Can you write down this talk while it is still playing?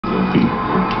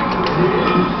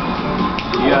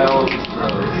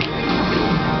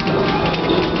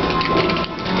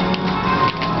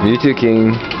Mewtwo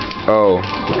King. Oh,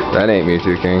 that ain't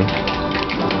Mewtwo King.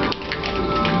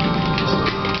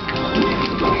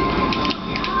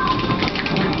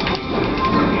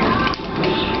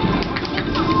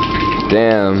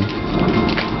 Damn.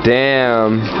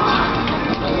 Damn.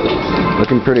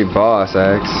 Looking pretty boss,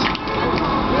 X.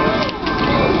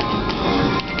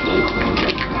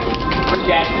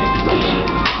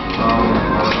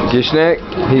 Gishnek?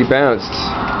 He bounced.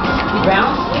 He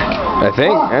bounced? I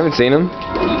think. I haven't seen him.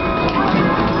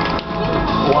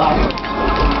 Why?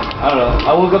 I don't know.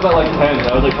 I woke up at like 10.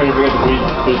 I was like trying to figure out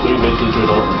the three bitches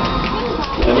riddle.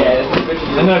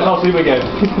 And then I fell asleep again.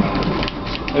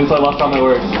 And so I lost all my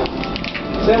work.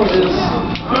 Sandwiches.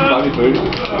 Buy me food.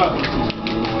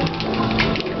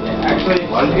 Actually,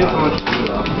 why did you get so much food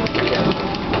though?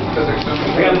 Because there's so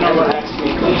many. I got the number X.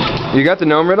 You got the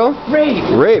gnome riddle? Rape.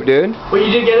 Rape, dude. Wait,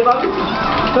 you did get it, Bobby?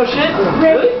 No shit?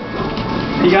 Really?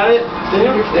 You got it?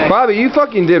 Bobby, you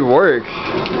fucking did work.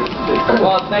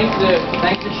 Well, thanks to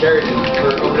Sheridan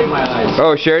for opening my eyes.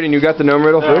 Oh, Sheridan, you got the gnome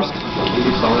riddle first?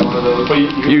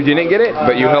 You didn't get it,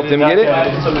 but you helped him get it?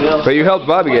 But you helped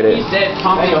Bobby get it. He said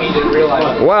Tommy he didn't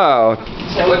realize it. Wow.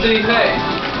 What did he say?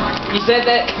 He said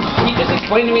that he just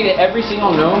explained to me that every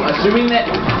single gnome, assuming that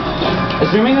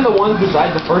the ones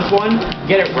besides the first one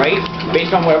get it right,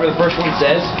 based on whatever the first one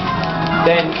says,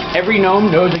 then every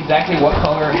gnome knows exactly what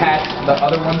color hat the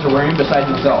other ones are wearing besides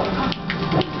himself.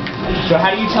 So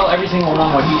how do you tell every single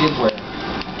one what he is wearing?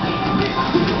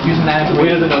 Using that information.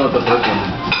 He doesn't know what the first one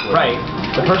is. Right.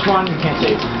 The first one you can't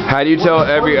say. How do you tell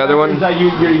every other one? That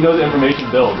you know the information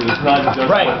built. It's not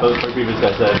just what those previous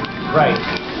guys said. Right.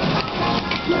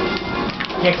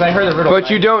 Yeah, because I heard the riddle. But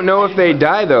you don't know if they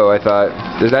die, though, I thought.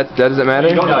 That doesn't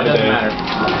matter? No, it doesn't matter.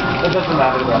 It doesn't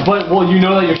matter, though. But, well, you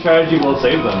know that your strategy will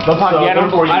save them. So yeah, I don't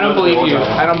believe you.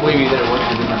 I don't believe you that it works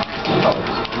to do that.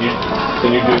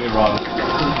 Then you're doing it wrong.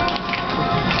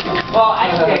 Well,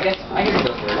 actually, I guess it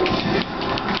does work.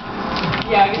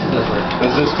 Yeah, I guess it does work.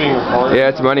 Is this being recorded? Yeah,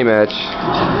 it's a money match.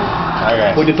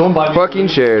 Alright. Wait, did someone buy me? Fucking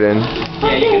Sheridan.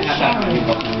 Yeah, you can have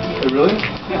that. Really?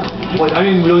 Yeah. Wait, I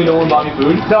mean, really no one bought me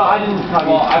food? No, I didn't.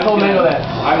 Well, I told Mango that.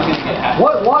 I was gonna get half.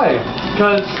 What? Why?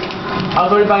 Because I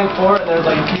was already buying 4 and there was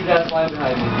like a huge ass line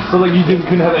behind me. So like you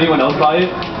couldn't have anyone else buy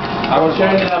it? I was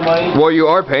sharing that money. Well, you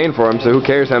are paying for them, so who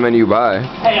cares how many you buy?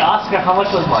 Hey, Oscar, how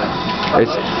much was mine?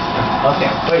 It's...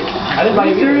 Okay, wait. I didn't buy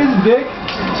you serious, dick?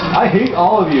 I hate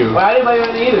all of you. Well, I didn't buy you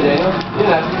anything either, Daniel. You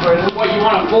didn't ask me for it. What, you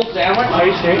want a full sandwich? Are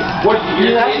you serious? What,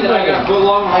 you're saying that I got a good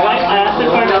long... I asked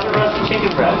him for another roasted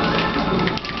chicken breast.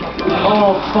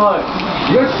 Oh, fuck.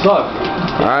 You guys suck.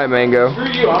 Alright, Mango.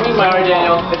 Screw you, I'm in my heart,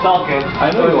 Daniel. It's all good.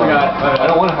 I know you are. I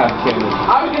don't want to have candy.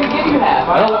 I was gonna give you half.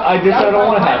 I don't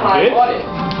want to have it.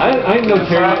 I ain't no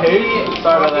charity cake.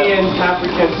 Sorry about that. Me and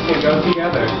Africans can go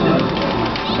together.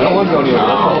 I don't want to go anywhere. That's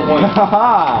the whole point.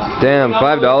 Damn,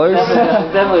 $5?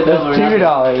 Definitely $2.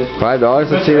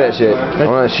 $5? Let's see that shit. I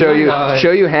want to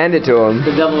show you, hand it to him.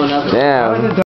 The double and nothing. Damn.